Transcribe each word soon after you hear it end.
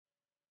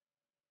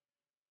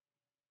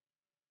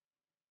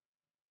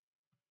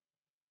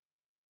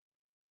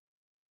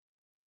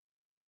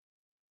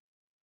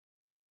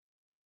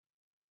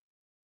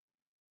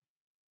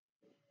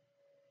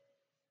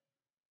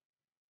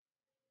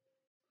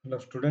Hello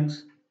students,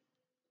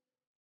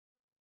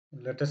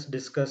 let us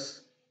discuss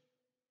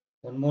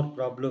one more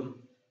problem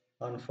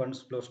on funds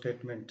flow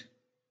statement.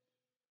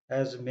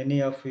 As many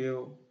of you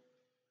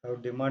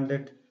have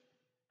demanded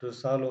to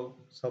solve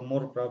some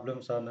more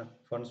problems on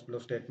funds flow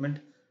statement,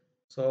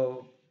 so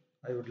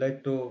I would like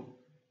to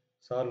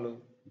solve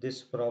this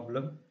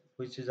problem,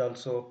 which is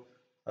also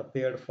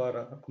appeared for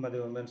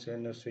Ahmadi Women's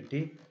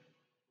University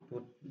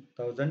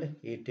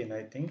 2018,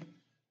 I think.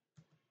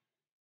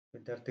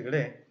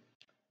 ವಿದ್ಯಾರ್ಥಿಗಳೇ,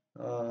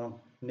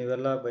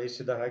 ನೀವೆಲ್ಲ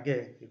ಬಯಸಿದ ಹಾಗೆ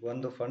ಈಗ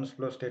ಒಂದು funds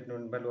flow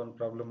statement ಮೇಲೆ ಒಂದು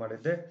problem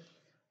ಮಾಡಿದ್ದೆ,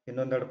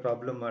 ಇನ್ನೊಂದೆರಡು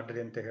ಪ್ರಾಬ್ಲಮ್ ಮಾಡಿರಿ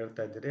ಅಂತ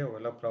ಹೇಳ್ತಾ ಇದ್ದೀರಿ.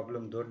 ಅವೆಲ್ಲ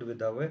ಪ್ರಾಬ್ಲಮ್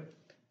ದೊಡ್ಡವಿದ್ದಾವೆ,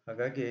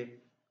 ಹಾಗಾಗಿ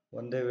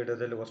ಒಂದೇ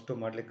ವಿಡಿಯೋದಲ್ಲಿ ಅಷ್ಟು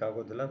ಮಾಡ್ಲಿಕ್ಕೆ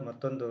ಆಗೋದಿಲ್ಲ.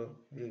 ಮತ್ತೊಂದು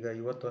ಈಗ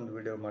ಇವತ್ತೊಂದು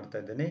ವಿಡಿಯೋ ಮಾಡ್ತಾ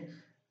ಇದ್ದೀನಿ,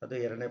 ಅದು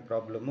ಎರಡನೇ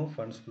ಪ್ರಾಬ್ಲಮ್ಮು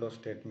ಫಂಡ್ಸ್ ಫ್ಲೋ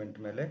ಸ್ಟೇಟ್ಮೆಂಟ್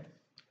ಮೇಲೆ.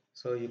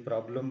 ಸೊ ಈ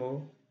ಪ್ರಾಬ್ಲಮ್ಮು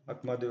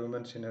ಅಹ್ಮದ್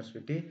ವುಮೆನ್ಸ್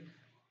ಯೂನಿವರ್ಸಿಟಿ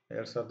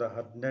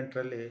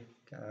 2018ರಲ್ಲಿ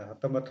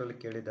 19ರಲ್ಲಿ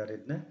ಕೇಳಿದ್ದಾರೆ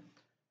ಇದನ್ನ.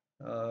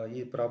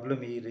 ಈ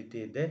ಪ್ರಾಬ್ಲಮ್ ಈ ರೀತಿ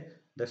ಇದೆ.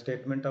 The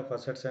statement of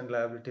assets and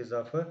liabilities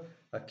of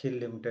Akhil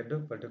limited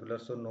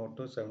particulars note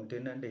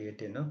 17 and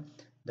 18.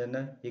 Then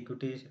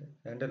equity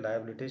and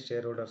liabilities,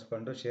 shareholders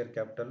fund, share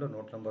capital,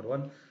 note number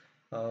 1,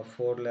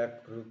 4 lakh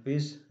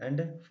rupees and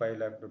 5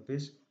 lakh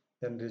rupees.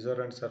 Then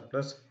reserve and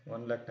surplus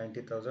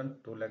 1,90,000,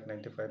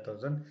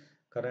 2,95,000.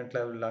 Current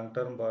level long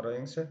term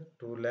borrowings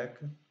 2 lakh,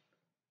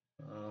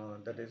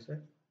 that is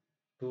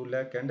 2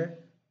 lakh and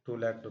 2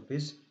 lakh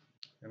rupees.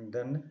 And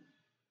then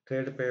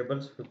trade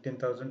payables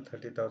 15,000,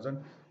 30,000.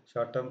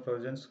 Short term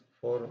provisions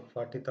for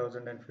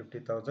 40,000 and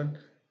 50,000.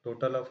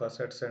 Total of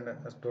assets and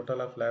total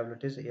of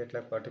liabilities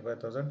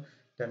 8,45,000,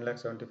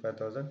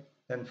 10,75,000.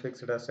 Then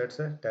fixed assets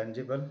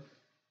tangible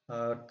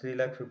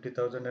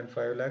 3,50,000 and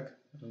 5 lakh.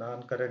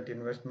 Non-current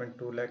investment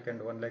 2 lakh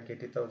and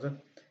 1,80,000.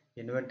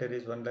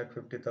 Inventories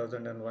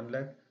 1,50,000 and 1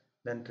 lakh.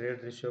 Then trade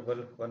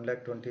receivable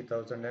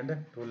 1,20,000 and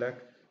 2 lakh.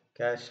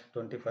 Cash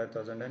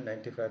 25,000 and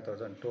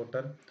 95,000.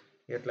 Total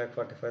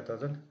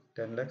 8,45,000,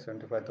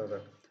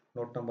 10,75,000.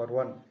 Note number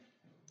 1,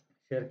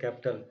 share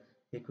capital,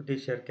 equity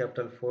share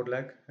capital 4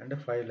 lakh and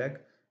 5 lakh.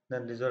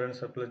 Then reserve and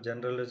surplus,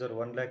 general reserve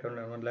 1 lakh and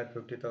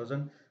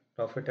 1,50,000.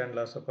 Profit and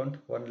loss account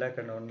 1 lakh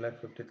and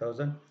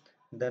 1,50,000.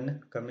 Then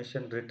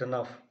commission written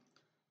off,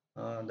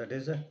 that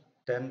is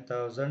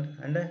 10,000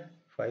 and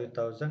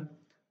 5,000.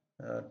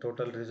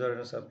 Total reserve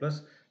and surplus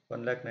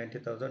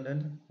 1,90,000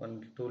 and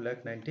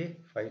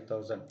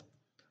 2,95,000.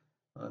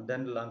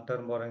 Then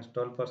long-term borrowings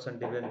 12%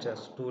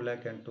 debentures 2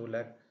 lakh and 2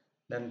 lakh.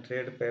 Then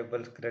trade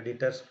payables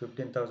creditors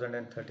 15,000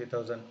 and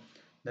 30,000.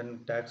 Then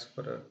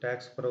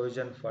tax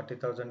provision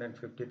 40,000 and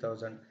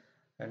 50,000.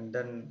 And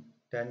then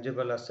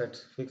tangible assets,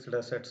 fixed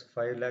assets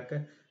 5 lakh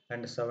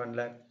and 7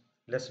 lakh,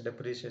 less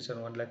depreciation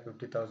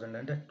 1,50,000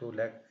 and 2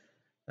 lakh.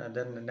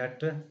 Then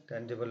net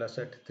tangible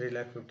asset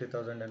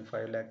 3,50,000 and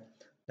 5 lakh.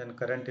 Then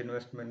current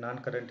investment,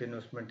 non-current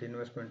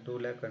investment 2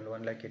 lakh and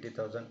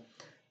 1,80,000.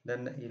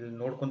 Then ಇಲ್ಲಿ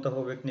ನೋಡ್ಕೊತ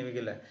ಹೋಗ್ಬೇಕು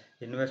ನೀವಿಗಿಲ್ಲ.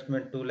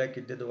 Investment 2 lac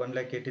ಇದ್ದಿದ್ದು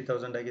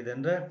 1,80,000 ಆಗಿದೆ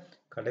ಅಂದರೆ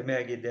ಕಡಿಮೆ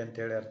ಆಗಿದೆ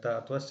ಅಂತೇಳಿ ಅರ್ಥ,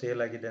 ಅಥವಾ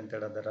ಸೇಲ್ ಆಗಿದೆ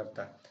ಅಂತೇಳಿ ಅದರ ಅರ್ಥ.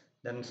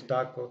 Then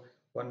stock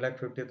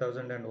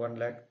 1,50,000 and 1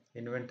 lac.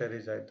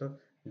 Inventories ಆಯಿತು.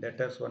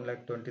 Debtors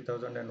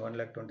 1,20,000 and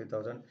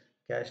 1,20,000.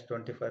 Cash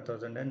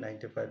 25,000 and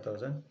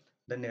 95,000.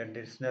 Then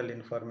additional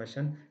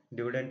information,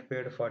 dividend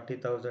paid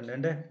 40,000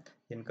 and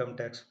income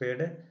tax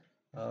paid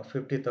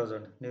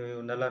 50,000. ನೀವು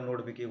ಇವನ್ನೆಲ್ಲ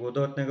ನೋಡ್ಬೇಕು. ಈಗ ಓದೋ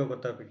ಹೊತ್ನಾಗ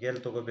ಗೊತ್ತಾಗಬೇಕು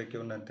ಎಲ್ಲಿ ತೊಗೋಬೇಕು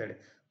ಇವನ್ನ ಅಂತೇಳಿ.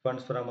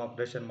 ಫಂಡ್ಸ್ ಫ್ರಮ್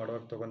ಆಪ್ರೇಷನ್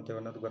ಮಾಡುವಾಗ ತೊಗೊತೀವಿ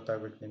ಅನ್ನೋದು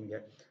ಗೊತ್ತಾಗಬೇಕು ನಿಮಗೆ.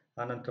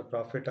 ಆನಂತರ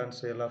profit on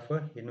sale of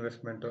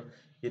investment,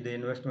 ಇದು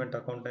ಇನ್ವೆಸ್ಟ್ಮೆಂಟ್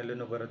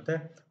ಅಕೌಂಟ್ನಲ್ಲಿನೂ ಬರುತ್ತೆ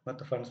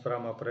ಮತ್ತು ಫಂಡ್ಸ್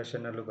ಫ್ರಮ್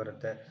ಆಪ್ರೇಷನ್ನಲ್ಲೂ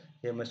ಬರುತ್ತೆ.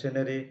 ಈ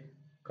machinery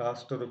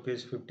cost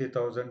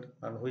 ₹50,000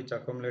 on which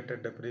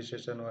accumulated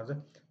depreciation was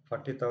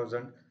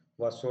 40,000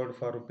 was sold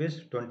for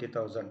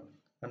 ₹20,000.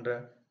 ಅಂದರೆ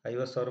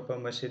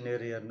 ₹50,000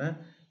 ಮಷಿನರಿಯನ್ನು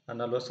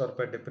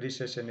 40,000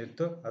 ಡೆಪ್ರಿಸಿಯೇಷನ್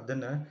ಇತ್ತು,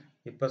 ಅದನ್ನು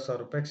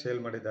 ₹20,000 ಸೇಲ್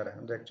ಮಾಡಿದ್ದಾರೆ.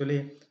 ಅಂದರೆ ಆ್ಯಕ್ಚುಲಿ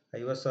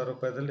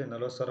 ₹50,000ದಲ್ಲಿ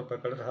 ₹40,000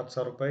 ಕಳೆದ್ರೆ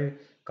 ₹10,000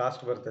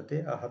 ಕಾಸ್ಟ್ ಬರ್ತೈತಿ.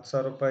 ಆ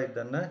 ₹10,000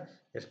 ಇದನ್ನು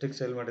ಎಷ್ಟಕ್ಕೆ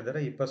ಸೇಲ್ ಮಾಡಿದ್ದಾರೆ?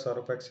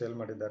 ₹20,000 ಸೇಲ್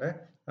ಮಾಡಿದ್ದಾರೆ.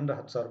 ಅಂದರೆ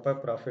 ₹10,000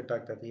 ಪ್ರಾಫಿಟ್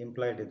ಆಗ್ತೈತಿ.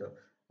 ಇಂಪ್ಲಾಯ್ಡ್ ಇದು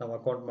ನಾವು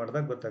ಅಕೌಂಟ್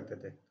ಮಾಡಿದಾಗ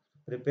ಗೊತ್ತಾಗ್ತೈತಿ.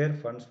 ಪ್ರಿಪೇರ್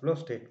ಫಂಡ್ಸ್ ಫ್ಲೋ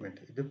ಸ್ಟೇಟ್ಮೆಂಟ್,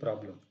 ಇದು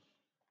problem.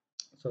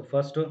 So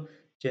first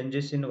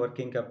changes in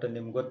working capital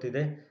ನಿಮ್ಗೆ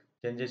ಗೊತ್ತಿದೆ.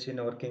 ಚೇಂಜಸ್ ಇನ್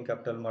ವರ್ಕಿಂಗ್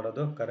ಕ್ಯಾಪಿಟಲ್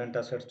ಮಾಡೋದು, ಕರೆಂಟ್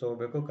ಅಸೆಟ್ಸ್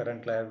ತೊಗೋಬೇಕು,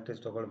 ಕರೆಂಟ್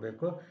ಲಯಬಿಲಿಟೀಸ್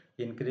ತೊಗೊಳ್ಬೇಕು,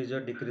 ಇನ್ಕ್ರೀಸು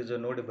ಡಿಕ್ರೀಸು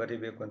ನೋಡಿ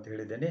ಬರೀಬೇಕು ಅಂತ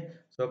ಹೇಳಿದ್ದೀನಿ.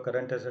 ಸೊ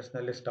ಕರೆಂಟ್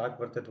ಅಸೆಟ್ಸ್ನಲ್ಲಿ ಸ್ಟಾಕ್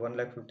ಬರ್ತೈತೆ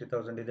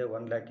 1,50,000 ಇದೆ,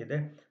 1 ಲ್ಯಾಕ್ ಇದೆ.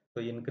 So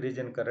increase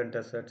in current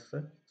assets,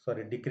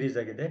 decrease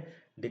ಆಗಿದೆ.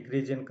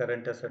 ಡಿಕ್ರೀಸ್ ಇನ್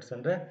ಕರೆಂಟ್ ಅಸೆಟ್ಸ್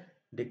ಅಂದರೆ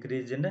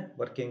ಡಿಕ್ರೀಸ್ ಇನ್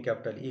ವರ್ಕಿಂಗ್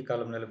ಕ್ಯಾಪಿಟಲ್, ಈ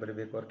ಕಾಲಮ್ನಲ್ಲಿ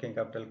ಬರೀಬೇಕು. ವರ್ಕಿಂಗ್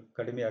ಕ್ಯಾಪಿಟಲ್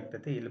ಕಡಿಮೆ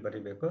ಆಗ್ತೈತಿ, ಇಲ್ಲಿ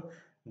ಬರೀಬೇಕು.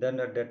 ದೆನ್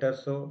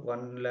ಡೆಟರ್ಸು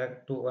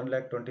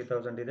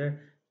 1,20,000 ಇದೆ,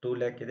 2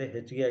 ಲ್ಯಾಕ್ ಇದೆ,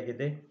 ಹೆಚ್ಚಿಗೆ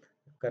ಆಗಿದೆ.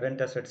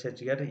 ಕರೆಂಟ್ ಅಸೆಟ್ಸ್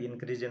ಹೆಚ್ಚಿಗೆ,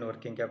 ಇನ್ಕ್ರೀಸ್ ಇನ್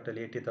ವರ್ಕಿಂಗ್ ಕ್ಯಾಪಿಟಲ್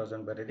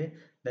 80,000 ಬರೀರಿ.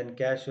 ದೆನ್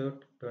ಕ್ಯಾಶು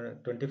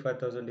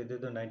 25,000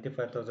 ಇದ್ದಿದ್ದು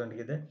 95,000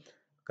 ಇದೆ.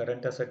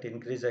 ಕರೆಂಟ್ ಅಸೆಟ್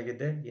ಇನ್ಕ್ರೀಸ್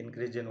ಆಗಿದೆ,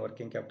 ಇನ್ಕ್ರೀಸ್ ಇನ್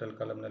ವರ್ಕಿಂಗ್ ಕ್ಯಾಪಿಟಲ್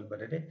ಕಾಲಮ್ನಲ್ಲಿ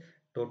ಬರೀರಿ.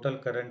 Total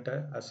current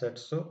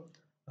assets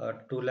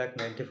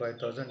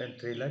 2,95,000 and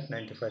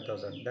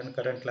 3,95,000. Then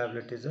current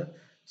liabilities,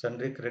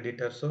 sundry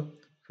creditors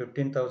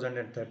 15,000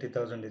 and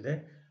 30,000 ಇದೆ.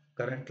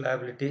 ಕರೆಂಟ್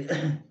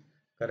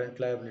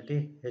ಲಯಬಿಲಿಟಿ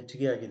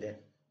ಹೆಚ್ಚಿಗೆ ಆಗಿದೆ.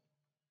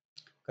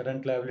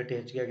 ಕರೆಂಟ್ ಲಯಬಿಲಿಟಿ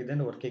ಹೆಚ್ಚಿಗೆ ಆಗಿದೆ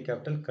ಅಂದರೆ ವರ್ಕಿಂಗ್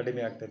ಕ್ಯಾಪಿಟಲ್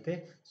ಕಡಿಮೆ ಆಗ್ತೈತಿ.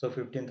 ಸೊ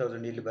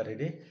 15,000 ಇಲ್ಲಿ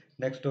ಬರೀರಿ.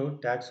 ನೆಕ್ಸ್ಟು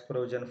ಟ್ಯಾಕ್ಸ್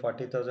ಪ್ರೊವಿಷನ್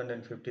 40,000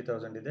 ಆ್ಯಂಡ್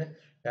 50,000 ಇದೆ.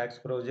 ಟ್ಯಾಕ್ಸ್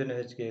ಪ್ರೊವಿಷನ್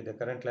ಹೆಚ್ಚಿಗೆ ಇದೆ,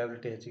 ಕರೆಂಟ್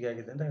ಲಯಬಿಲಿಟಿ ಹೆಚ್ಚಿಗೆ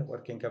ಆಗಿದೆ ಅಂದರೆ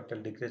ವರ್ಕಿಂಗ್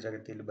ಕ್ಯಾಪಿಟಲ್ ಡಿಕ್ರೀಸ್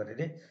ಆಗುತ್ತೆ, ಇಲ್ಲಿ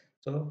ಬರೀರಿ.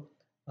 ಸೊ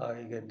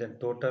ಈಗ ದೆನ್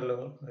ಟೋಟಲ್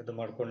ಇದು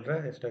ಮಾಡಿಕೊಂಡ್ರೆ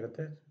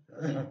ಎಷ್ಟಾಗುತ್ತೆ,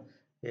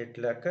 8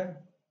 lac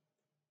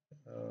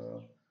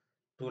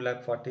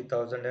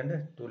 2,40,000 and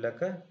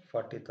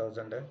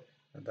 2,40,000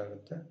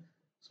 ಅದಾಗುತ್ತೆ.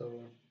 So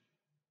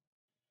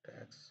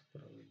tax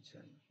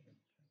provision,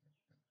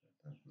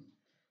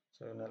 so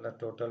ಇವನ್ನೆಲ್ಲ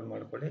ಟೋಟಲ್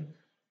ಮಾಡ್ಕೊಳ್ಳಿ.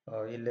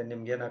 ಇಲ್ಲೇ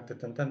ನಿಮ್ಗೆ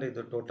ಏನಾಗ್ತೈತೆ ಅಂತಂದರೆ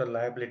ಇದು ಟೋಟಲ್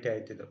ಲಯಬಿಲಿಟಿ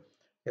ಆಯ್ತು. ಇದು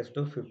ಎಷ್ಟು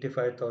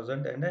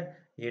 55,000 ಆ್ಯಂಡ್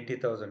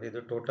 80,000 ಇದು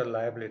ಟೋಟಲ್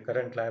ಲಯಬಿಲಿಟಿ,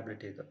 ಕರೆಂಟ್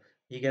ಲಯಬಿಲಿಟಿ. ಇದು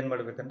ಈಗೇನು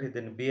ಮಾಡಬೇಕಂದ್ರೆ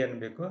ಇದನ್ನು ಬಿ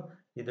ಅನ್ಬೇಕು,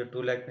 ಇದು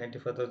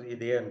 2,95,000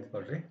 ಇದು A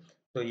ಅಂದ್ಕೊಳ್ರಿ.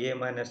 So A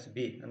minus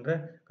B ಅಂದರೆ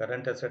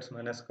current assets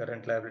minus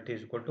current liability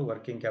is equal to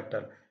working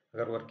capital.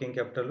 ಹಾಗಾದ್ರೆ ವರ್ಕಿಂಗ್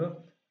ಕ್ಯಾಪಿಟಲು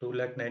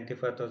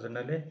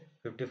 2,95,000ನಲ್ಲಿ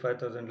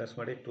 55,000 ಲೆಸ್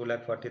ಮಾಡಿ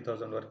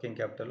 2,40,000 ವರ್ಕಿಂಗ್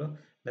ಕ್ಯಾಪಿಟಲು.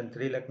 ದೆನ್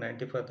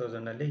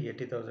 3,95,000ನಲ್ಲಿ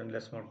 80,000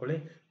 ಲೆಸ್ ಮಾಡ್ಕೊಳ್ಳಿ,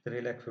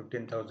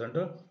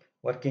 3,15,000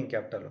 ವರ್ಕಿಂಗ್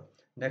ಕ್ಯಾಪಿಟಲು.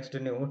 ನೆಕ್ಸ್ಟ್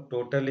ನೀವು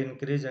total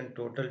increase and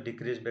total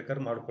decrease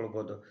ಬೇಕಾದ್ರೆ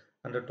ಮಾಡ್ಕೊಳ್ಬೋದು.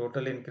 ಅಂದರೆ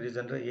ಟೋಟಲ್ ಇನ್ಕ್ರೀಸ್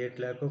ಅಂದರೆ 8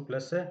 lakh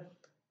plus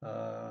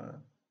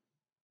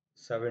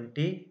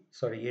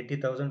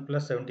 80,000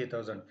 plus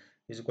 70,000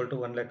 is equal to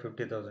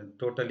 1,50,000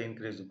 total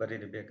increase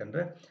ಬರೀರಿ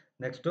ಬೇಕಂದ್ರೆ.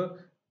 ನೆಕ್ಸ್ಟು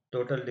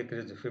ಟೋಟಲ್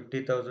ಡಿಕ್ರೀಸ್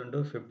 50,000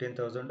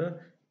 15,000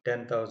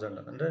 10,000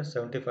 ಅಂದರೆ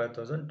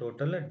 75,000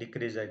 ಟೋಟಲ್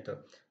ಡಿಕ್ರೀಸ್ ಆಯಿತು.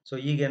 ಸೊ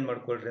ಈಗ ಏನು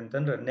ಮಾಡ್ಕೊಳ್ರಿ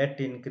ಅಂತಂದ್ರೆ ನೆಟ್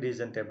ಇನ್ಕ್ರೀಸ್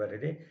ಅಂತ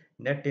ಬರೀರಿ.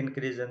 ನೆಟ್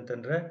ಇನ್ಕ್ರೀಸ್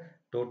ಅಂತಂದರೆ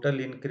total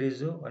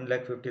increase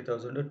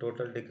 1,50,000,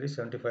 total decrease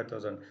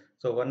 75,000.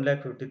 So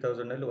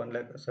 1,50,000ನಲ್ಲಿ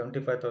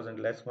 1,75,000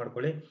 less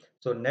ಮಾಡ್ಕೊಳ್ಳಿ.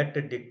 So net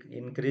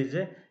increase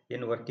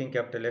in working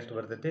capital ಎಷ್ಟು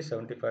ಬರ್ತೈತಿ,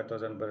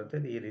 75,000 ಬರುತ್ತೆ.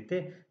 ಈ ರೀತಿ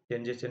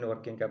ಚೇಂಜಸ್ ಇನ್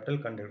ವರ್ಕಿಂಗ್ ಕ್ಯಾಪಿಟಲ್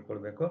ಕಂಡು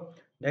ಹಿಡ್ಕೊಳ್ಬೇಕು.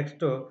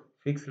 ನೆಕ್ಸ್ಟು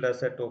ಫಿಕ್ಸ್ಡ್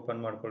ಅಸೆಟ್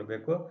ಓಪನ್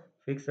ಮಾಡ್ಕೊಳ್ಬೇಕು.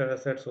 ಫಿಕ್ಸ್ಡ್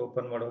ಅಸೆಟ್ಸ್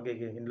ಓಪನ್ ಮಾಡುವಾಗ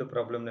ಈಗ ಹಿಂದೂ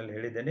ಪ್ರಾಬ್ಲಮ್ನಲ್ಲಿ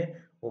ಹೇಳಿದ್ದೇನೆ,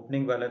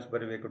 ಓಪನಿಂಗ್ ಬ್ಯಾಲೆನ್ಸ್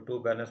ಬರೀಬೇಕು, 2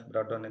 ಬ್ಯಾಲೆನ್ಸ್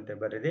ಬ್ರಾಟ್ ಡೌನ್ ಅಂತ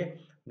ಬರೀರಿ.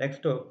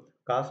 Next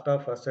cost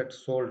of asset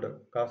sold,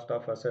 cost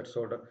of asset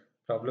sold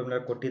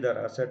ಪ್ರಾಬ್ಲಮ್ನಾಗ ಕೊಟ್ಟಿದ್ದಾರೆ.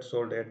 ಅಸೆಟ್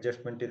ಸೋಲ್ಡ್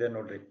ಅಡ್ಜಸ್ಟ್ಮೆಂಟ್ ಇದೆ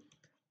ನೋಡ್ರಿ,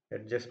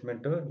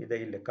 ಅಡ್ಜಸ್ಟ್ಮೆಂಟು ಇದೆ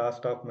ಇಲ್ಲಿ.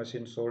 ಕಾಸ್ಟ್ ಆಫ್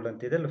ಮಷಿನ್ ಸೋಲ್ಡ್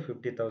ಅಂತಿದೆ ಅಲ್ಲ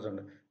 50,000,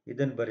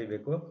 ಇದನ್ನು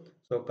ಬರೀಬೇಕು.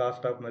 So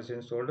cost of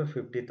machine sold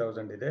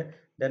 50,000 ಇದೆ.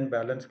 ದೆನ್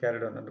ಬ್ಯಾಲೆನ್ಸ್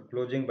ಕ್ಯಾರಿಡ್ ಆನ್ ಅಂದರೆ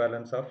closing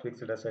balance of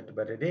fixed asset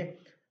ಬರೀರಿ.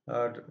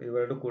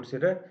 ಇವೆರಡು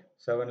ಕೂಡಿಸಿದ್ರೆ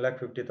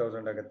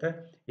 7,50,000 ಆಗುತ್ತೆ.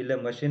 ಇಲ್ಲೇ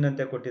ಮಷಿನ್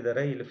ಅಂತ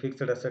ಕೊಟ್ಟಿದ್ದಾರೆ, ಇಲ್ಲಿ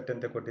ಫಿಕ್ಸ್ಡ್ ಅಸೆಟ್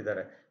ಅಂತ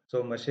ಕೊಟ್ಟಿದ್ದಾರೆ. ಸೊ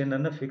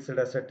ಮಷಿನನ್ನು ಫಿಕ್ಸ್ಡ್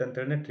ಅಸೆಟ್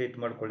ಅಂತೇಳಿ ಟ್ರೀಟ್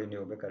ಮಾಡ್ಕೊಳ್ಳಿ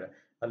ನೀವು ಬೇಕಾದ್ರೆ.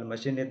 ಅಲ್ಲಿ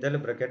ಮಷಿನ್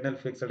ಇದ್ದಲ್ಲಿ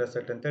ಬ್ರಾಕೆಟ್ನಲ್ಲಿ ಫಿಕ್ಸ್ಡ್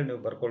ಅಸೆಟ್ ಅಂತೇಳಿ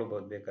ನೀವು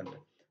ಬರ್ಕೊಳ್ಬೋದು ಬೇಕಂದ್ರೆ.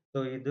 ಸೊ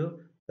ಇದು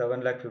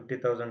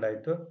 7,50,000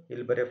 ಆಯಿತು.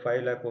 ಇಲ್ಲಿ ಬರೀ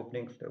 5 ಲ್ಯಾಕ್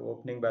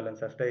ಓಪನಿಂಗ್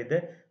ಬ್ಯಾಲೆನ್ಸ್ ಅಷ್ಟೇ ಇದೆ.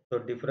 ಸೊ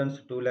ಡಿಫ್ರೆನ್ಸ್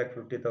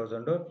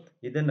 2,50,000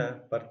 ಇದನ್ನು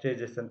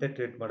ಪರ್ಚೇಸಸ್ ಅಂತ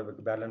ಟ್ರೀಟ್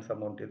ಮಾಡಬೇಕು, ಬ್ಯಾಲೆನ್ಸ್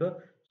ಅಮೌಂಟ್ ಇದು.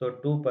 So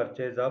to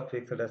purchase of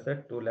fixed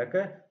asset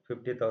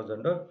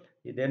 2,50,000.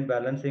 ಇದೇನು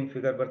ಬ್ಯಾಲೆನ್ಸಿಂಗ್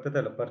ಫಿಗರ್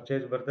ಬರ್ತದಲ್ಲ,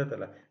 ಪರ್ಚೇಸ್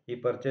ಬರ್ತದಲ್ಲ, ಈ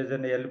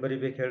ಪರ್ಚೇಸನ್ನು ಎಲ್ಲಿ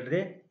ಬರಿಬೇಕು ಹೇಳ್ರಿ,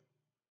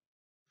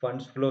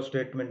 ಫಂಡ್ಸ್ ಫ್ಲೋ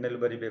ಸ್ಟೇಟ್ಮೆಂಟ್ನಲ್ಲಿ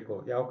ಬರೀಬೇಕು.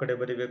 ಯಾವ ಕಡೆ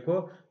ಬರೀಬೇಕು,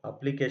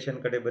 ಅಪ್ಲಿಕೇಶನ್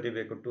ಕಡೆ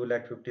ಬರೀಬೇಕು.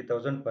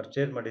 2,50,000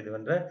 ಪರ್ಚೇಸ್ ಮಾಡಿದ್ವಿ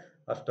ಅಂದರೆ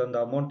ಅಷ್ಟೊಂದು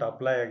ಅಮೌಂಟ್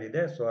ಅಪ್ಲೈ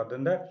ಆಗಿದೆ. ಸೊ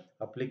ಅದರಿಂದ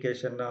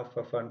application of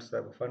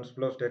funds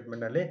flow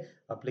ಸ್ಟೇಟ್ಮೆಂಟ್ನಲ್ಲಿ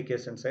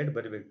application side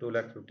ಬರೀಬೇಕು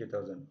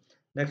 2,50,000.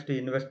 ನೆಕ್ಸ್ಟ್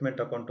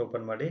ಇನ್ವೆಸ್ಟ್ಮೆಂಟ್ ಅಕೌಂಟ್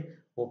ಓಪನ್ ಮಾಡಿ,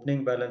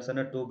 ಓಪನಿಂಗ್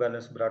ಬ್ಯಾಲೆನ್ಸನ್ನು 2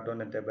 ಬ್ಯಾಲೆನ್ಸ್ ಬ್ರಾಟ್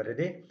ಡೌನ್ ಅಂತ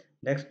ಬರೀರಿ.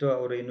 ನೆಕ್ಸ್ಟ್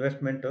ಅವರು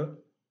ಇನ್ವೆಸ್ಟ್ಮೆಂಟು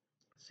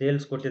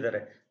ಸೇಲ್ಸ್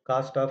ಕೊಟ್ಟಿದ್ದಾರೆ,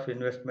 ಕಾಸ್ಟ್ ಆಫ್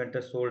ಇನ್ವೆಸ್ಟ್ಮೆಂಟ್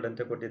ಸೋಲ್ಡ್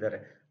ಅಂತ ಕೊಟ್ಟಿದ್ದಾರೆ.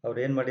 ಅವ್ರು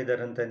ಏನು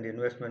ಮಾಡಿದ್ದಾರೆ ಅಂತಂದು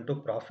ಇನ್ವೆಸ್ಟ್ಮೆಂಟು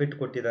ಪ್ರಾಫಿಟ್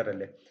ಕೊಟ್ಟಿದ್ದಾರೆ.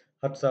 ಅಲ್ಲಿ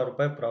 10,000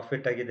 ರೂಪಾಯಿ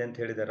ಪ್ರಾಫಿಟ್ ಆಗಿದೆ ಅಂತ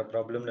ಹೇಳಿದ್ದಾರೆ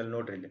ಪ್ರಾಬ್ಲಮ್ನಲ್ಲಿ.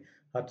 ನೋಡ್ರಿ ಇಲ್ಲಿ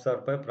 10,000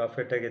 ರೂಪಾಯಿ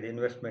ಪ್ರಾಫಿಟ್ ಆಗಿದೆ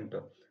ಇನ್ವೆಸ್ಟ್ಮೆಂಟು,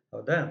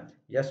 ಹೌದಾ.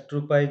 ಎಷ್ಟು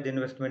ರೂಪಾಯಿದು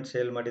ಇನ್ವೆಸ್ಟ್ಮೆಂಟ್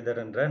ಸೇಲ್ ಮಾಡಿದ್ದಾರೆ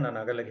ಅಂದರೆ ನಾನು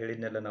ಆಗಲ್ಲ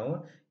ಹೇಳಿದ್ನೆಲ್ಲ ನಾವು,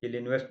 ಇಲ್ಲಿ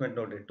ಇನ್ವೆಸ್ಟ್ಮೆಂಟ್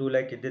ನೋಡ್ರಿ 2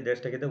 ಲ್ಯಾಕ್ ಇದ್ದಿದ್ದು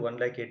ಎಷ್ಟಾಗಿದೆ,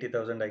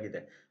 1,80,000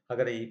 ಆಗಿದೆ.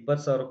 ಹಾಗಾದರೆ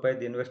 20,000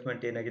 ರೂಪಾಯಿದು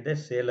ಇನ್ವೆಸ್ಟ್ಮೆಂಟ್ ಏನಾಗಿದೆ,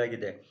 ಸೇಲ್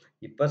ಆಗಿದೆ.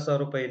 20,000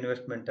 ರೂಪಾಯಿ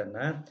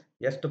ಇನ್ವೆಸ್ಟ್ಮೆಂಟನ್ನು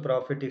ಎಷ್ಟು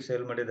ಪ್ರಾಫಿಟಿಗೆ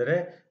ಸೇಲ್ ಮಾಡಿದ್ದಾರೆ,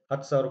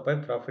 10,000 ರೂಪಾಯಿ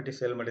ಪ್ರಾಫಿಟಿಗೆ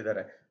ಸೇಲ್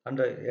ಮಾಡಿದ್ದಾರೆ.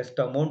 ಅಂದರೆ ಎಷ್ಟು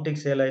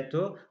ಅಮೌಂಟಿಗೆ ಸೇಲ್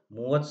ಆಯಿತು,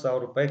 30,000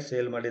 ರೂಪಾಯಿಗೆ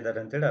ಸೇಲ್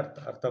ಮಾಡಿದ್ದಾರೆ ಅಂತೇಳಿ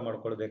ಅರ್ಥ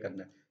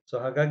ಮಾಡ್ಕೊಳ್ಬೇಕದನ್ನ. ಸೊ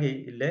ಹಾಗಾಗಿ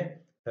ಇಲ್ಲೇ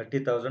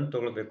 30,000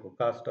 ತೊಗೊಳ್ಬೇಕು.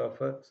 Cost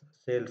of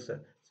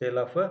sale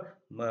of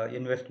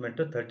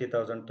investment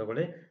 30,000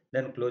 ತೊಗೊಳ್ಳಿ.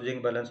 ದೆನ್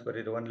ಕ್ಲೋಸಿಂಗ್ ಬ್ಯಾಲೆನ್ಸ್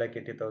ಬರೀರಿ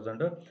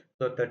 1,80,000.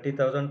 ಸೊ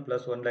 30,000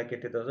 ಪ್ಲಸ್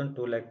 1,80,000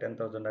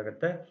 2,10,000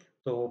 ಆಗುತ್ತೆ.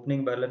 ಸೊ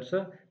ಓಪನಿಂಗ್ ಬ್ಯಾಲೆನ್ಸು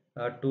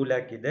 2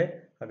 ಲ್ಯಾಕ್ ಇದೆ.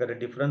 ಹಾಗಾದರೆ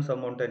ಡಿಫ್ರೆನ್ಸ್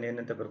ಅಮೌಂಟನ್ನು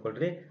ಏನಂತ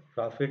ಬರ್ಕೊಳ್ರಿ,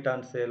 ಪ್ರಾಫಿಟ್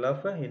ಆನ್ ಸೇಲ್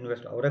ಆಫ್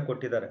ಅವರೇ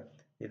ಕೊಟ್ಟಿದ್ದಾರೆ.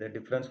 ಇದು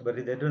ಡಿಫ್ರೆನ್ಸ್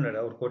ಬರೀದಿದ್ರು ನೋಡಿ,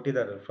 ಅವ್ರು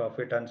ಕೊಟ್ಟಿದ್ದಾರೆ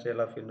profit on sale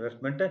of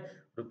investment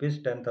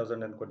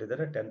 ₹10,000 ಅಂತ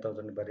ಕೊಟ್ಟಿದ್ದಾರೆ,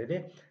 10,000 ಬರೀರಿ.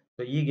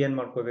 ಸೊ ಈಗ ಏನು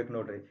ಮಾಡ್ಕೋಬೇಕು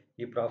ನೋಡ್ರಿ,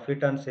 ಈ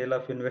profit on sale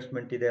of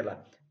investment ಇದೆಯಲ್ಲ,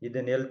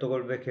 ಇದನ್ನ ಎಲ್ಲಿ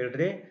ತೊಗೊಳ್ಬೇಕು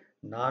ಹೇಳ್ರಿ,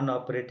 ನಾನ್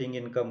operating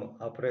income,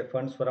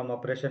 funds from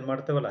operation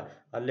ಮಾಡ್ತೇವಲ್ಲ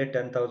ಅಲ್ಲೇ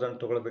 10,000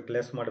 ತೊಗೊಳ್ಬೇಕು,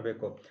 ಲೆಸ್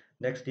ಮಾಡಬೇಕು.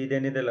 Next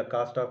ಇದೇನಿದೆಯಲ್ಲ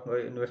cost of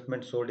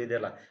investment sold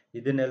ಇದೆಯಲ್ಲ,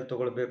 ಇದನ್ನೆಲ್ಲಿ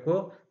ತೊಗೊಳ್ಬೇಕು,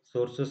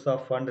 ಸೋರ್ಸಸ್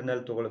ಆಫ್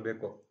ಫಂಡ್ನಲ್ಲಿ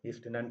ತೊಗೊಳ್ಬೇಕು.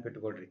 ಇಷ್ಟು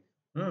ನೆನ್ಪಿಟ್ಕೊಳ್ರಿ.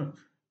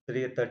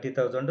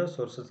 30,000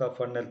 ಸೋರ್ಸಸ್ ಆಫ್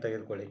ಫಂಡ್ನಲ್ಲಿ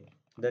ತೆಗೆದುಕೊಳ್ಳಿ.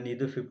 ದೆನ್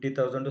ಇದು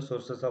 50,000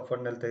 ಸೋರ್ಸಸ್ ಆಫ್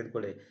ಫಂಡ್ನಲ್ಲಿ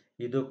ತೆಗೆದುಕೊಳ್ಳಿ.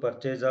 ಇದು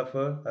purchase of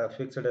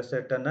fixed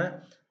ಅಸೆಟನ್ನು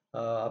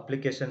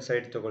application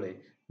side ತೊಗೊಳ್ಳಿ.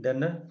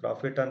 Then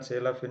profit on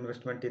sale of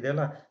investment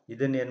ಇದೆಯಲ್ಲ,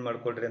 ಇದನ್ನು ಏನು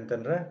ಮಾಡ್ಕೊಳ್ರಿ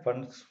ಅಂತಂದರೆ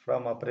ಫಂಡ್ಸ್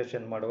ಫ್ರಮ್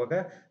ಆಪ್ರೇಷನ್ ಮಾಡುವಾಗ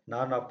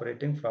ನಾನ್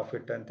ಆಪ್ರೇಟಿಂಗ್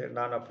ಪ್ರಾಫಿಟ್ ಅಂತೇಳಿ,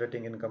 ನಾನ್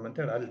ಆಪ್ರೇಟಿಂಗ್ ಇನ್ಕಮ್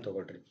ಅಂತೇಳಿ ಅಲ್ಲಿ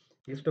ತೊಗೊಳ್ರಿ.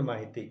 ಇಷ್ಟು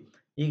ಮಾಹಿತಿ.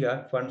 ಈಗ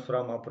ಫಂಡ್ಸ್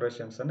ಫ್ರಮ್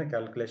ಆಪ್ರೇಷನ್ಸನ್ನು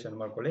ಕ್ಯಾಲ್ಕುಲೇಷನ್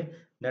ಮಾಡ್ಕೊಳ್ಳಿ.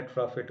 Net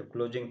profit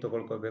closing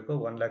ತೊಗೊಳ್ಕೋಬೇಕು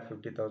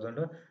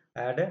 1,50,000.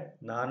 Add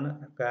non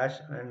cash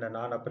and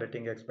non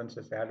operating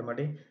expenses add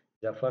ಮಾಡಿ.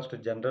 ಫಸ್ಟ್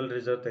ಜನರಲ್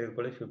ರಿಸರ್ವ್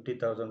ತೆಗೆದುಕೊಳ್ಳಿ,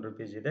 50,000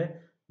 ರುಪೀಸ್ ಇದೆ.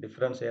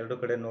 ಡಿಫ್ರೆನ್ಸ್ ಎರಡು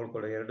ಕಡೆ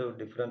ನೋಡ್ಕೊಳ್ಳಿ, ಎರಡು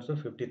ಡಿಫ್ರೆನ್ಸು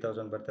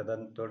 50,000 ಬರ್ತದೆ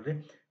ಅಂತ ನೋಡ್ರಿ.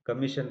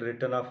 ಕಮಿಷನ್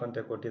ರಿಟರ್ನ್ ಆಫ್ ಅಂತ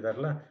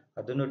ಕೊಟ್ಟಿದ್ದಾರಲ್ಲ,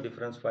 ಅದನ್ನು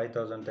ಡಿಫ್ರೆನ್ಸ್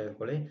 5,000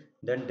 ತೆಗೆದುಕೊಳ್ಳಿ.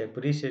 ದೆನ್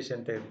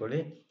ಡೆಪ್ರಿಸಿಯೇಷನ್ ತೆಗೆದುಕೊಳ್ಳಿ.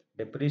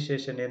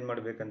 ಡೆಪ್ರಿಸಿಯೇಷನ್ ಏನು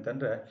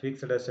ಮಾಡ್ಬೇಕಂತಂದ್ರೆ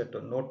ಫಿಕ್ಸ್ಡ್ ಅಸೆಟ್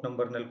ನೋಟ್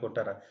ನಂಬರ್ನಲ್ಲಿ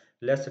ಕೊಟ್ಟಾರ,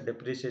 ಲೆಸ್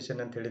ಡೆಪ್ರಿಸಿಯೇಷನ್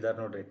ಅಂತ ಹೇಳಿದ್ದಾರೆ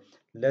ನೋಡ್ರಿ.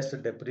 ಲೆಸ್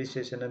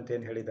ಡೆಪ್ರಿಸಿಯೇಷನ್ ಅಂತ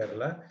ಏನು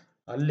ಹೇಳಿದಾರಲ್ಲ,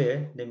 ಅಲ್ಲೇ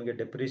ನಿಮಗೆ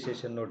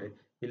ಡೆಪ್ರಿಸಿಯೇಷನ್ ನೋಡ್ರಿ,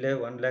 ಇಲ್ಲೇ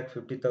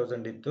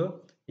 1,50,000 ಇತ್ತು,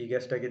 ಈಗ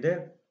ಎಷ್ಟಾಗಿದೆ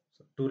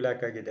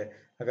 2,00,000 ಆಗಿದೆ.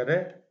 ಹಾಗಾದರೆ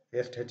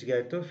ಎಷ್ಟು ಹೆಚ್ಚಿಗೆ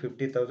ಆಯಿತು?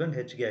 50,000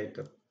 ಹೆಚ್ಚಿಗೆ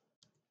ಆಯಿತು.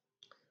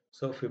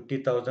 ಸೊ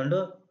 50,000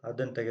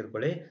 ಅದನ್ನು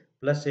ತೆಗೆದುಕೊಳ್ಳಿ.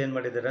 ಪ್ಲಸ್ ಏನು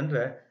ಮಾಡಿದ್ದಾರೆ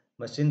ಅಂದರೆ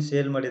ಮಷಿನ್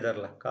ಸೇಲ್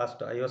ಮಾಡಿದಾರಲ್ಲ,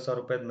 ಕಾಸ್ಟ್ 50,000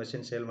 ರೂಪಾಯಿದು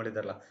ಮಷಿನ್ ಸೇಲ್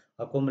ಮಾಡಿದಾರಲ್ಲ,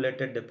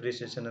 ಅಕ್ಯುಮುಲೇಟೆಡ್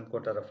ಡೆಪ್ರಿಸಿಯೇಷನ್ ಅಂತ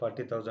ಕೊಟ್ಟಾರ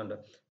 40,000.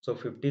 ಸೊ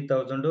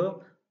 50,000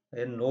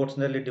 ಏನು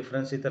ನೋಟ್ಸ್ನಲ್ಲಿ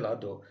ಡಿಫ್ರೆನ್ಸ್ ಇತ್ತಲ್ಲ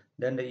ಅದು.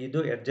 ದೆನ್ ಇದು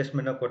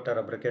ಅಡ್ಜಸ್ಟ್ಮೆಂಟ್ನ ಕೊಟ್ಟಾರ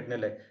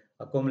ಬ್ರೆಕೆಟ್ನಲ್ಲೇ,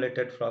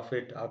 ಅಕ್ಯುಮುಲೇಟೆಡ್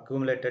ಪ್ರಾಫಿಟ್,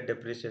 ಅಕ್ಯುಮುಲೇಟೆಡ್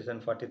ಡೆಪ್ರಿಸಿಯೇಷನ್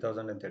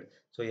 40,000 ಅಂತೇಳಿ.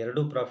 ಸೊ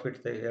ಎರಡು ಪ್ರಾಫಿಟ್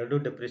ಎರಡು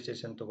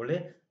ಡೆಪ್ರಿಸಿಯೇಷನ್ ತೊಗೊಳ್ಳಿ,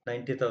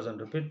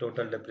 90,000 ರುಪೀಸ್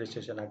ಟೋಟಲ್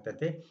ಡೆಪ್ರಿಸಿಯೇಷನ್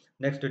ಆಗ್ತೈತಿ.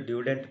 ನೆಕ್ಸ್ಟ್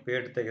ಡಿವಿಡೆಂಟ್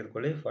ಪೇಡ್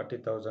ತೆಗೆದುಕೊಳ್ಳಿ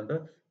 40,000,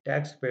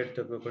 ಟ್ಯಾಕ್ಸ್ ಪೇಡ್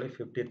ತೆಗೆದುಕೊಳ್ಳಿ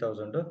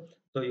 50,000.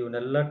 ಸೊ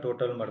ಇವನ್ನೆಲ್ಲ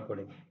ಟೋಟಲ್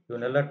ಮಾಡ್ಕೊಳ್ಳಿ.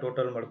 ಇವನ್ನೆಲ್ಲ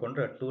ಟೋಟಲ್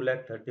ಮಾಡಿಕೊಂಡ್ರೆ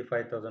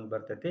 2,35,000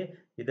 ಬರ್ತೈತಿ.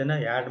 ಇದನ್ನು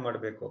ಆ್ಯಡ್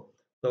ಮಾಡಬೇಕು.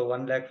 ಸೊ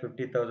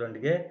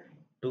 1,50,000ಗೆ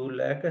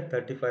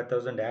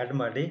 2,35,000 ಆ್ಯಡ್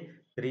ಮಾಡಿ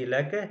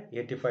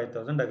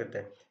 3,85,000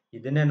 ಆಗುತ್ತೆ.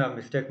 ಇದನ್ನೇ ನಾವು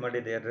ಮಿಸ್ಟೇಕ್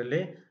ಮಾಡಿದ್ದೆ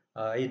ಅದರಲ್ಲಿ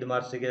 5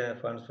 ಮಾರ್ಕ್ಸಿಗೆ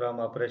ಫಂಡ್ಸ್ ಫ್ರಮ್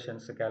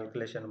ಆಪರೇಷನ್ಸ್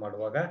ಕ್ಯಾಲ್ಕುಲೇಷನ್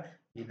ಮಾಡುವಾಗ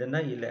ಇದನ್ನು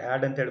ಇಲ್ಲಿ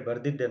ಆ್ಯಡ್ ಅಂತೇಳಿ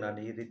ಬರೆದಿದ್ದೆ ನಾನು,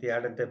 ಈ ರೀತಿ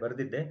ಆ್ಯಡ್ ಅಂತೇಳಿ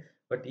ಬರೆದಿದ್ದೆ.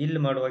 ಬಟ್ ಇಲ್ಲಿ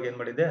ಮಾಡುವಾಗ ಏನು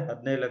ಮಾಡಿದ್ದೆ,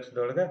 15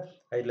 ಲಕ್ಷದೊಳಗೆ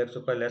 5 ಲಕ್ಷ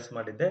ರೂಪಾಯಿ ಲೆಸ್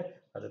ಮಾಡಿದ್ದೆ,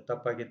 ಅದು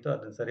ತಪ್ಪಾಗಿತ್ತು,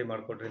 ಅದನ್ನು ಸರಿ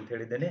ಮಾಡಿಕೊಡ್ರಿ ಅಂತ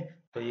ಹೇಳಿದ್ದೇನೆ.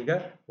 ಸೊ ಈಗ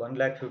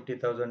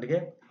 1,50,000ಗೆ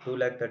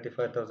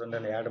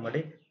 2,35,000 ಆ್ಯಡ್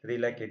ಮಾಡಿ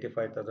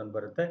 3,85,000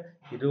 ಬರುತ್ತೆ.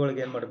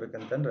 ಇದ್ರೊಳಗೆ ಏನು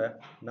ಮಾಡಬೇಕಂತಂದ್ರೆ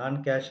ನಾನ್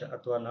ಕ್ಯಾಶ್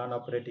ಅಥವಾ ನಾನ್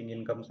ಆಪರೇಟಿಂಗ್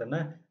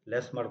ಇನ್ಕಮ್ಸನ್ನು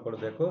ಲೆಸ್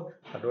ಮಾಡ್ಕೊಳ್ಬೇಕು.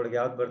 ಅದರೊಳಗೆ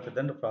ಯಾವ್ದು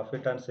ಬರ್ತದೆ ಅಂದರೆ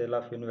profit on sale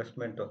of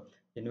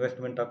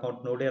investment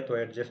account ನೋಡಿ ಅಥವಾ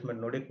ಅಡ್ಜಸ್ಟ್ಮೆಂಟ್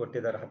ನೋಡಿ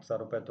ಕೊಟ್ಟಿದ್ದಾರೆ, 10,000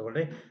 ರೂಪಾಯಿ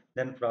ತೊಗೊಳ್ಳಿ.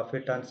 Then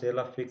profit on sale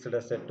of fixed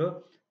asset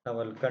ನಾವು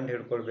ಅಲ್ಲಿ ಕಂಡು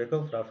ಹಿಡ್ಕೊಳ್ಬೇಕು,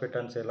 profit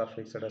on sale of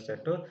fixed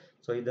asset.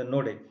 So ಇದನ್ನು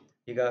ನೋಡಿ,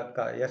 ಈಗ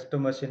ಎಷ್ಟು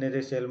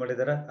ಮಷಿನರಿ ಸೇಲ್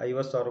ಮಾಡಿದ್ದಾರೆ?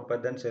 50,000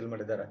 ರೂಪಾಯಿದನ್ನು ಸೇಲ್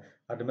ಮಾಡಿದ್ದಾರೆ.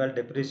 ಅದ್ಮೇಲೆ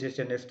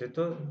ಡೆಪ್ರಿಸಿಯೇಷನ್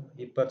ಎಷ್ಟಿತ್ತು?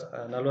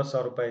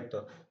 40,000 ರೂಪಾಯಿ ಇತ್ತು.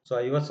 ಸೊ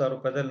 50,000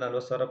 ರೂಪಾಯಿದಲ್ಲಿ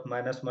 40,000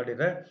 ಮೈನಸ್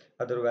ಮಾಡಿದರೆ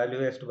ಅದ್ರ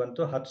ವ್ಯಾಲ್ಯೂ ಎಷ್ಟು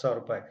ಬಂತು? 10,000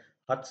 ರೂಪಾಯಿ.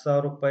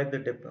 10,000 ರೂಪಾಯಿದು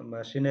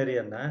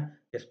ಮಷಿನರಿಯನ್ನು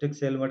ಎಷ್ಟಕ್ಕೆ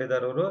ಸೇಲ್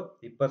ಮಾಡಿದ್ದಾರೆ ಅವರು?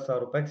 20,000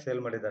 ರೂಪಾಯಿಗೆ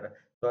ಸೇಲ್ ಮಾಡಿದ್ದಾರೆ.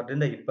 ಸೊ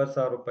ಅದರಿಂದ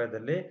 20,000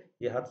 ರೂಪಾಯಿದಲ್ಲಿ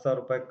ಈ 10,000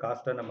 ರೂಪಾಯಿ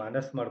ಕಾಸ್ಟನ್ನು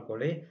ಮೈನಸ್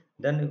ಮಾಡ್ಕೊಳ್ಳಿ.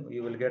 Then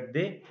you will get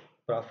the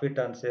profit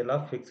on sale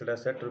of fixed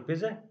asset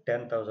rupees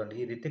 10,000.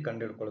 ಈ ರೀತಿ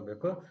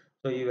ಕಂಡುಹಿಡ್ಕೊಳ್ಬೇಕು.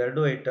 ಸೊ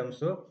ಇವೆರಡು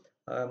ಐಟಮ್ಸು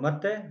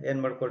ಮತ್ತೆ ಏನು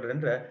ಮಾಡ್ಕೊಳ್ರಿ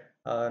ಅಂದರೆ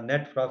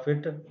net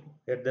profit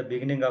at the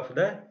beginning of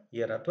the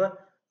year ಅಥವಾ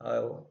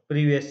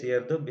ಪ್ರೀವಿಯಸ್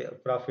ಇಯರ್ದು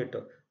ಪ್ರಾಫಿಟ್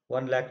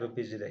 1,00,000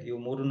 ರೂಪೀಸ್ ಇದೆ. ಇವು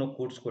ಮೂರನ್ನು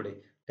ಕೂಡಿಸ್ಕೊಳ್ಳಿ,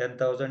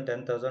 10,000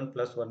 10,000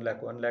 ಪ್ಲಸ್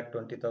 1,00,000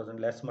 1,20,000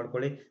 ಲೆಸ್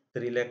ಮಾಡ್ಕೊಳ್ಳಿ.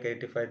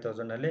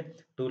 3,85,000ಅಲ್ಲಿ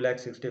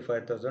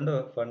 2,65,000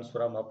 ಫಂಡ್ಸ್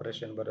ಫ್ರಮ್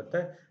ಆಪರೇಷನ್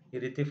ಬರುತ್ತೆ. ಈ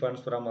ರೀತಿ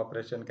ಫಂಡ್ಸ್ ಫ್ರಮ್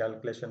ಆಪರೇಷನ್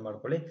ಕ್ಯಾಲ್ಕುಲೇಷನ್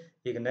ಮಾಡ್ಕೊಳ್ಳಿ.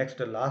 ಈಗ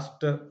ನೆಕ್ಸ್ಟ್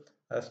ಲಾಸ್ಟ್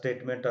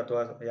ಸ್ಟೇಟ್ಮೆಂಟ್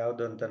ಅಥವಾ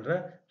ಯಾವುದು ಅಂತಂದರೆ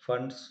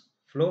ಫಂಡ್ಸ್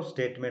ಫ್ಲೋ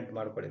ಸ್ಟೇಟ್ಮೆಂಟ್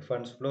ಮಾಡ್ಕೊಳ್ಳಿ.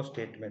 Funds flow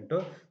statement.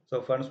 So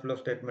funds flow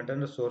statement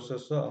ಅಂದರೆ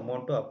sources,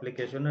 amount,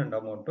 application and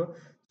amount.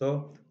 So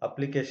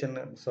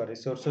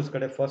sources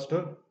ಕಡೆ ಫಸ್ಟು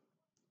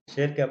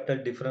ಶೇರ್ ಕ್ಯಾಪಿಟಲ್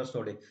ಡಿಫರೆನ್ಸ್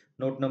ನೋಡಿ.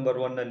 Note number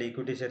 1ನಲ್ಲಿ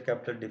equity share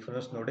capital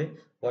difference ನೋಡಿ,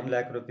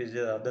 1,00,000 ರೂಪೀಸ್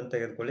ಅದನ್ನು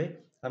ತೆಗೆದುಕೊಳ್ಳಿ.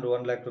 ಅಂದರೆ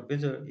 1,00,000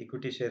 ರೂಪೀಸ್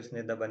ಇಕ್ವಿಟಿ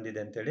ಶೇರ್ಸ್ನಿಂದ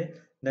ಬಂದಿದೆ ಅಂತೇಳಿ.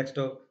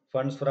 ನೆಕ್ಸ್ಟು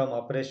ಫಂಡ್ಸ್ ಫ್ರಮ್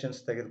ಆಪರೇಷನ್ಸ್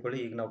ತೆಗೆದುಕೊಳ್ಳಿ.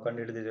 ಈಗ ನಾವು ಕಂಡು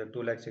ಹಿಡಿದಿದ್ದೇವೆ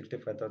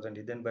 2,65,000,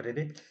 ಇದನ್ನು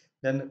ಬರೀರಿ.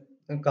 Then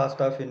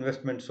cost of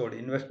investment sold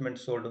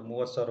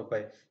 30,000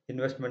 ರೂಪಾಯಿ.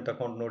 ಇನ್ವೆಸ್ಟ್ಮೆಂಟ್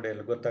ಅಕೌಂಟ್ ನೋಡಿ,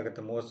 ಅಲ್ಲಿ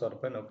ಗೊತ್ತಾಗುತ್ತೆ 30,000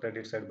 ರೂಪಾಯಿ ನಾವು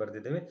ಕ್ರೆಡಿಟ್ ಸೈಡ್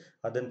ಬರೆದಿದ್ದೇವೆ,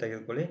 ಅದನ್ನು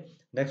ತೆಗೆದುಕೊಳ್ಳಿ.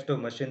 ನೆಕ್ಸ್ಟು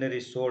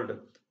ಮಷಿನರಿ ಸೋಲ್ಡ್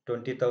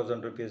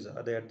 20,000 ರೂಪೀಸ್,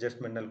 ಅದೇ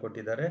ಅಡ್ಜಸ್ಟ್ಮೆಂಟ್ನಲ್ಲಿ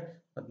ಕೊಟ್ಟಿದ್ದಾರೆ,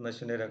 ಅದು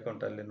ಮಷಿನರಿ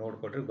ಅಕೌಂಟಲ್ಲಿ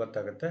ನೋಡಿಕೊಡ್ರಿ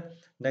ಗೊತ್ತಾಗುತ್ತೆ.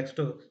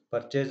 Next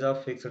purchase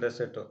of fixed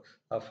asset,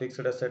 ಆ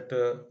ಫಿಕ್ಸ್ಡ್ ಅಸೆಟ್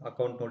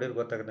ಅಕೌಂಟ್ ನೋಡಿದ್ರೆ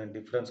ಗೊತ್ತಾಗುತ್ತೆ. ನಾನು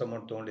ಡಿಫ್ರೆನ್ಸ್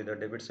ಅಮೌಂಟ್ ತೊಗೊಂಡಿದ್ದೆ,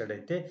 ಡೆಬಿಟ್ ಸೈಡ್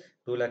ಐತಿ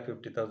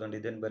 2,50,000,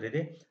 ಇದನ್ನು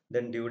ಬರೀರಿ.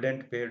 ದೆನ್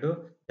ಡಿವಿಡೆಂಟ್ ಪೇಡು,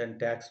 ದೆನ್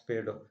ಟ್ಯಾಕ್ಸ್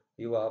ಪೇಡು,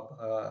 ಇವು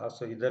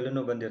ಸೊ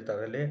ಇದರಲ್ಲೂ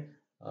ಬಂದಿರ್ತವೆ, ಅಲ್ಲಿ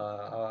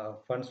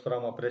ಫಂಡ್ಸ್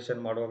ಫ್ರಮ್ ಆಪರೇಷನ್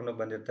ಮಾಡುವಾಗೂ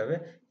ಬಂದಿರ್ತವೆ.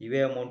 ಇವೇ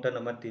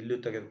ಅಮೌಂಟನ್ನು ಮತ್ತೆ ಇಲ್ಲೂ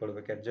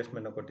ತೆಗೆದುಕೊಳ್ಬೇಕು,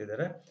 ಅಡ್ಜಸ್ಟ್ಮೆಂಟ್ನ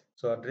ಕೊಟ್ಟಿದ್ದಾರೆ.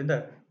 ಸೊ ಅದರಿಂದ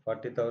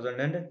 40,000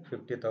 ಆ್ಯಂಡ್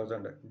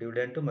 50,000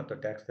 ಡಿವಿಡೆಂಟು ಮತ್ತು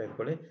ಟ್ಯಾಕ್ಸ್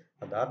ತೆಗೆದುಕೊಳ್ಳಿ.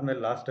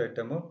 ಅದಾದಮೇಲೆ last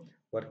item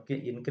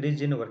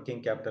increase in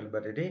working capital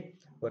ಬರೀರಿ.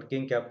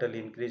 ವರ್ಕಿಂಗ್ ಕ್ಯಾಪಿಟಲ್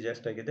ಇನ್ಕ್ರೀಸ್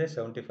ಎಷ್ಟಾಗಿದೆ?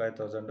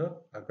 75,000.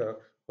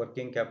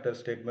 ವರ್ಕಿಂಗ್ ಕ್ಯಾಪಿಟಲ್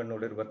ಸ್ಟೇಟ್ಮೆಂಟ್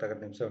ನೋಡಿದ್ರೆ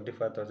ಗೊತ್ತಾಗುತ್ತೆ ನಿಮ್ಗೆ,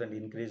 75,000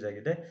 ಇನ್ಕ್ರೀಸ್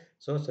ಆಗಿದೆ.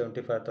 ಸೊ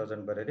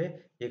 75,000 ಬರೀರಿ.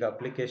 ಈಗ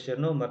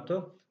ಅಪ್ಲಿಕೇಶನ್ನು ಮತ್ತು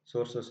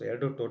ಸೋರ್ಸಸ್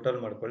ಎರಡು ಟೋಟಲ್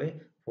ಮಾಡ್ಕೊಳ್ಳಿ,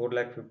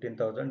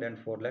 4,15,000 ಆ್ಯಂಡ್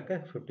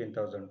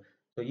 4,15,000.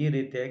 ಸೊ ಈ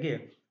ರೀತಿಯಾಗಿ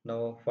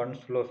ನಾವು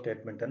ಫಂಡ್ಸ್ ಫ್ಲೋ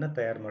ಸ್ಟೇಟ್ಮೆಂಟನ್ನು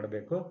ತಯಾರು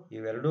ಮಾಡಬೇಕು.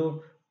 ಇವೆರಡೂ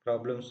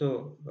problems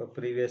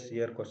previous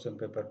year question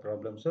paper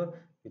problems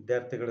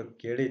ವಿದ್ಯಾರ್ಥಿಗಳು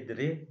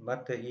ಕೇಳಿದ್ರಿ,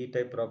 ಮತ್ತು ಈ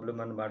ಟೈಪ್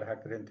ಪ್ರಾಬ್ಲಮನ್ನು ಮಾಡಿ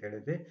ಹಾಕಿರಿ ಅಂತ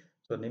ಹೇಳಿದ್ರಿ.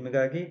 ಸೊ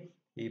ನಿಮಗಾಗಿ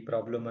ಈ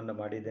ಪ್ರಾಬ್ಲಮನ್ನು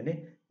ಮಾಡಿದ್ದೀನಿ.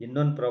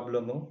 ಇನ್ನೊಂದು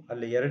ಪ್ರಾಬ್ಲಮ್ಮು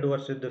ಅಲ್ಲಿ 2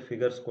 ವರ್ಷದ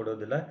ಫಿಗರ್ಸ್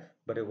ಕೊಡೋದಿಲ್ಲ,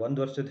 ಬರೀ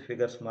 1 ವರ್ಷದ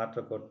ಫಿಗರ್ಸ್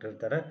ಮಾತ್ರ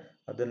ಕೊಟ್ಟಿರ್ತಾರೆ.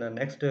 ಅದನ್ನು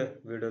ನೆಕ್ಸ್ಟ್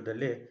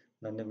ವಿಡಿಯೋದಲ್ಲಿ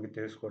ನಾನು ನಿಮಗೆ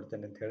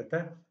ತಿಳಿಸ್ಕೊಡ್ತೇನೆ ಅಂತ ಹೇಳ್ತಾ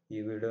ಈ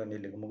ವಿಡಿಯೋನ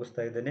ಇಲ್ಲಿಗೆ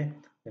ಮುಗಿಸ್ತಾ ಇದ್ದೀನಿ.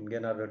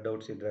 ನಿಮ್ಗೇನಾದ್ರು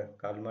ಡೌಟ್ಸ್ ಇದ್ದರೆ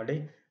ಕಾಲ್ ಮಾಡಿ.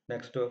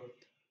 ನೆಕ್ಸ್ಟು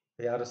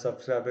ಯಾರು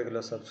ಸಬ್ಸ್ಕ್ರೈಬ್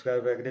ಆಗಿಲ್ಲ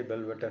ಸಬ್ಸ್ಕ್ರೈಬ್ ಆಗಿರಿ,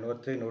 ಬೆಲ್ ಬಟನ್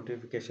ಒತ್ತಿರಿ,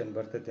 ನೋಟಿಫಿಕೇಶನ್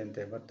ಬರ್ತೈತೆ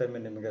ಅಂತೆ ಮತ್ತೊಮ್ಮೆ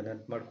ನಿಮಗೆ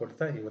ನೆನಪು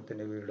ಮಾಡಿಕೊಡ್ತಾ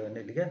ಇವತ್ತಿನ ವಿಡಿಯೋನ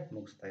ಇಲ್ಲಿಗೆ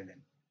ಮುಗಿಸ್ತಾ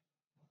ಇದ್ದೀನಿ.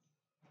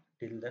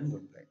 Till then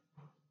good bye.